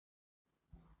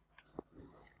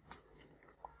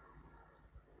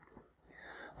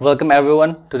Welcome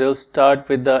everyone. Today we'll start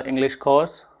with the English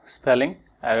course, spelling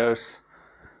errors.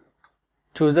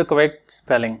 Choose the correct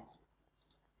spelling.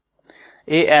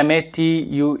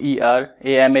 A-M-A-T-U-E-R,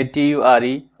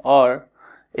 A-M-A-T-U-R-E, or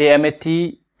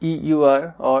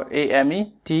A-M-A-T-E-U-R, or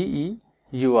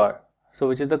A-M-E-T-E-U-R. So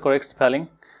which is the correct spelling?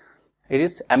 It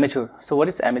is amateur. So what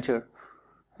is amateur?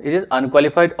 It is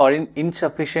unqualified or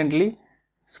insufficiently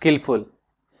skillful.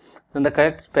 Then the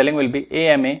correct spelling will be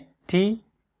A-M-A-T-E-U-R.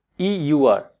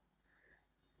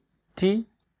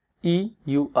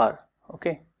 T-E-U-R.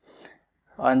 Okay.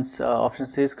 And option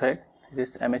C is correct. It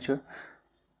is amateur.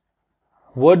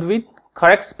 Word with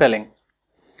correct spelling.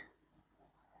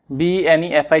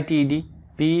 B-E-N-E-F-I-T-E-D,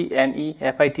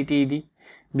 B-E-N-E-F-I-T-T-E-D,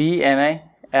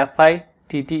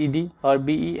 B-E-N-I-F-I-T-T-E-D, or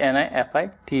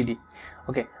B-E-N-I-F-I-T-E-D.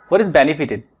 Okay. What is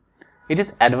benefited? It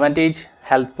is advantage,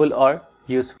 helpful, or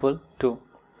useful to.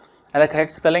 And the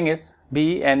correct spelling is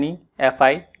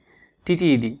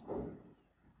B-E-N-E-F-I-T-T-E-D.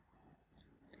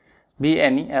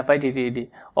 B-E-N-E-F-I-T-T-E-D.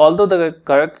 Although the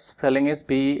correct spelling is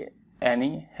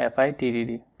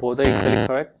B-E-N-E-F-I-T-T-E-D. Both are equally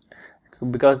correct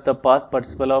because the past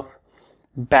participle of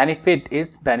benefit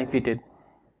is benefited.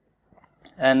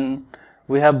 And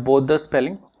we have both the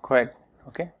spelling correct.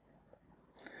 Okay.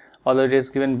 Although it is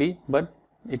given B, but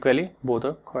equally both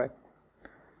are correct.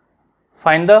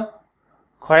 Find the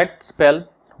correct spell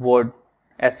word.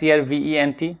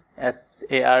 S-E-R-V-E-N-T,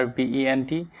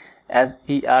 S-A-R-V-E-N-T,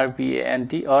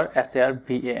 S-E-R-V-A-N-T, or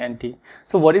S-A-R-V-A-N-T.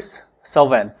 So what is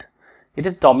servant? It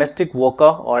is domestic worker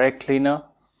or a cleaner.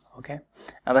 Okay.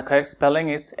 And the correct spelling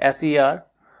is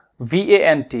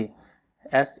S-E-R-V-A-N-T,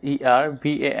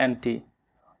 S-E-R-V-A-N-T,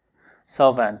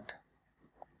 servant.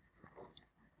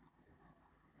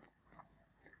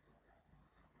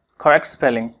 Correct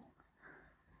spelling.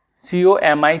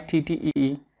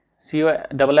 C-O-M-I-T-T-E-E,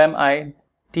 C-O-M-M-I-T-E-E,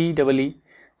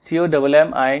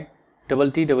 C-O-M-M-I-T-T-E,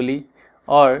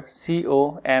 or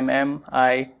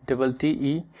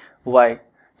C-O-M-M-I-T-T-E-Y.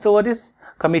 So what is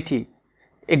committee?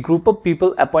 A group of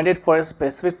people appointed for a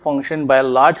specific function by a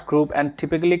large group and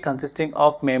typically consisting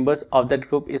of members of that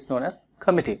group is known as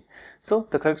committee. So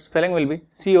the correct spelling will be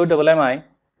C-O-M-M-I-T-T-E,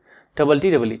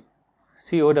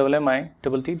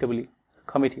 C-O-M-M-I-T-T-E,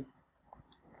 committee.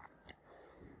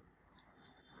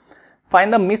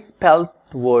 Find the misspelled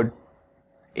word.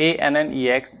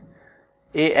 A-N-N-E-X,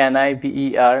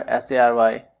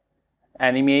 A-N-I-V-E-R-S-A-R-Y,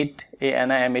 animate,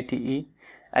 A-N-I-M-A-T-E,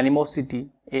 animosity,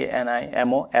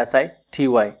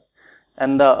 A-N-I-M-O-S-I-T-Y,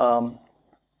 and the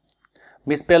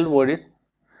misspelled word is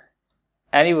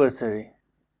anniversary.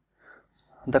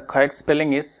 The correct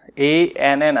spelling is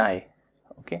A-N-N-I.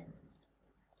 Okay,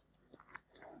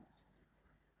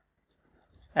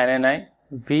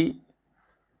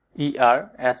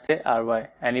 N-N-I-V-E-R-S-A-R-Y,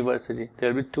 anniversary.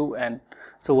 There will be two N.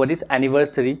 So what is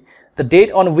anniversary? The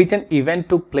date on which an event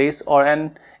took place or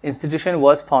an institution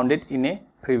was founded in a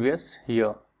previous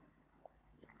year.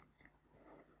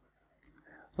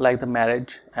 Like the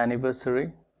marriage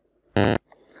anniversary.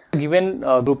 Given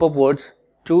a group of words,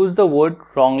 choose the word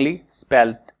wrongly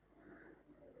spelled.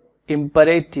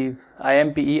 Imperative,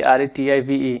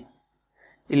 I-M-P-E-R-A-T-I-V-E.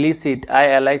 Illicit,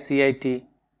 I-L-I-C-I-T.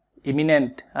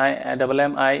 Imminent,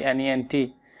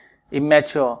 I-M-M-I-N-E-N-T.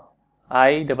 Immature,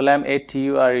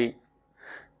 I-M-M-A-T-U-R-E.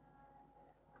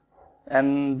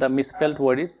 And the misspelled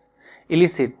word is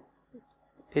illicit.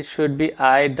 It should be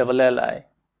I-L-L-I-C-I-T.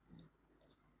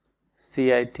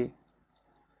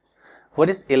 What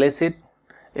is illicit?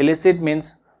 Illicit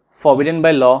means forbidden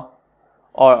by law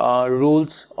or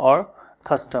rules or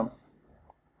custom.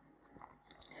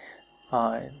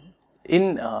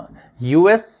 In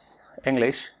US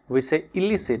English we say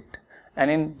illicit,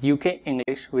 and in UK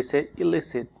English we say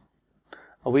illicit.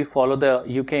 We follow the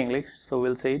UK English, so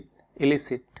we'll say it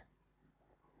illicit.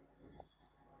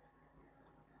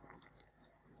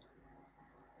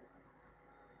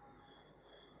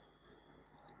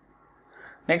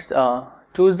 Next,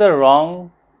 choose the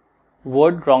wrong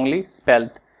word wrongly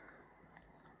spelled.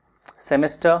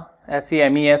 Semester,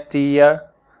 S-E-M-E-S-T-E-R,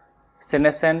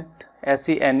 senescent,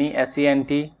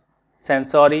 S-E-N-E-S-E-N-T,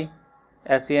 sensory,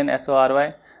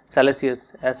 S-E-N-S-O-R-Y,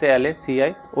 Celsius,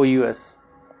 S-A-L-A-C-I-O-U-S.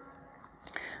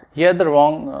 Here the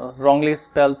wrongly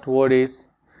spelled word is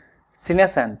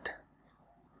senescent,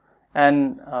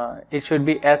 and it should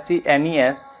be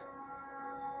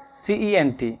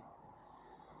S-E-N-E-S-C-E-N-T.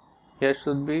 Here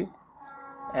should be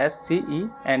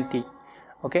S-C-E-N-T.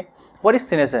 Okay. What is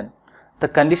senescent? The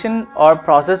condition or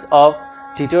process of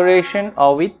deterioration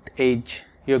or with age.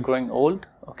 You're growing old.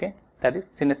 Okay. That is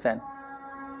senescent.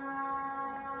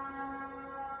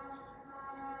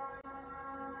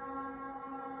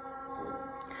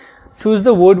 Choose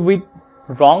the word with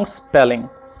wrong spelling.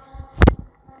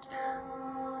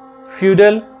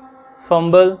 feudal,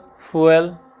 fumble,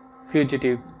 fuel,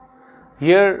 fugitive.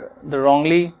 Here the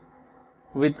wrongly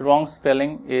with wrong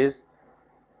spelling is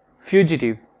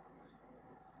fugitive.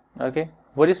 Okay,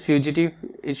 what is fugitive?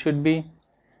 It should be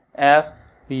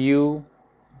F-U-G-I-T-I-V-E,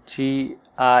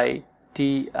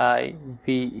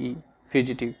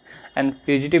 fugitive. And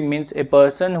fugitive means a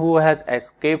person who has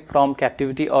escaped from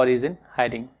captivity or is in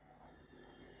hiding.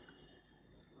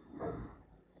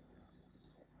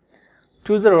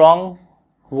 Choose the wrong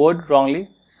word wrongly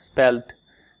spelled.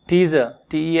 Teaser,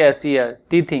 T-E-S-E-R,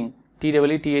 teething,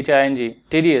 T-E-T-H-I-N-G,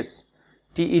 tedious,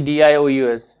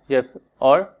 T-E-D-I-O-U-S,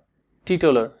 or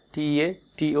teetotaler,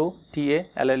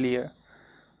 T-E-A-T-O-T-A-L-L-E-R.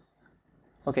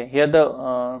 Okay, here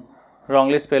the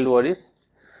wrongly spelled word is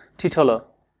teetotaler,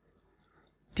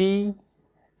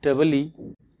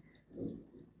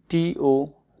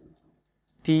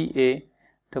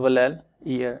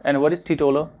 T-E-T-O-T-A-L-L-E-R. And what is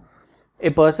teetotaler? A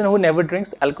person who never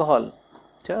drinks alcohol,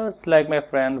 just like my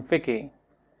friend Vicky.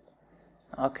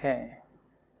 Okay.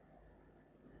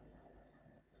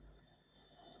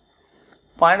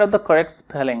 Find out the correct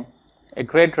spelling. A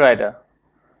great writer.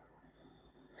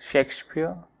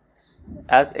 Shakespeare,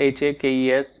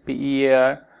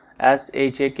 S-H-A-K-E-S-P-E-A-R,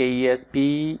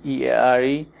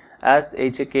 S-H-A-K-E-S-P-E-A-R-E,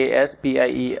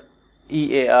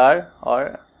 S-H-A-K-S-P-I-E-A-R,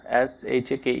 or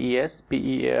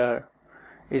S-H-A-K-E-S-P-E-A-R.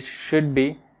 It should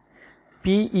be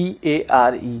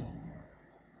P-E-A-R-E.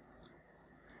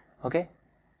 Okay,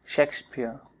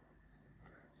 Shakespeare.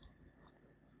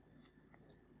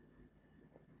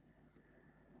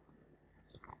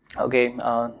 Okay,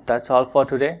 that's all for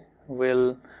today.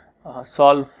 We'll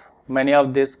solve many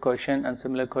of these questions and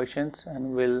similar questions,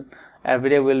 and every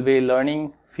day we'll be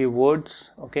learning few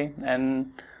words, okay,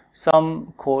 and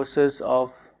some courses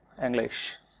of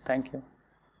English. Thank you.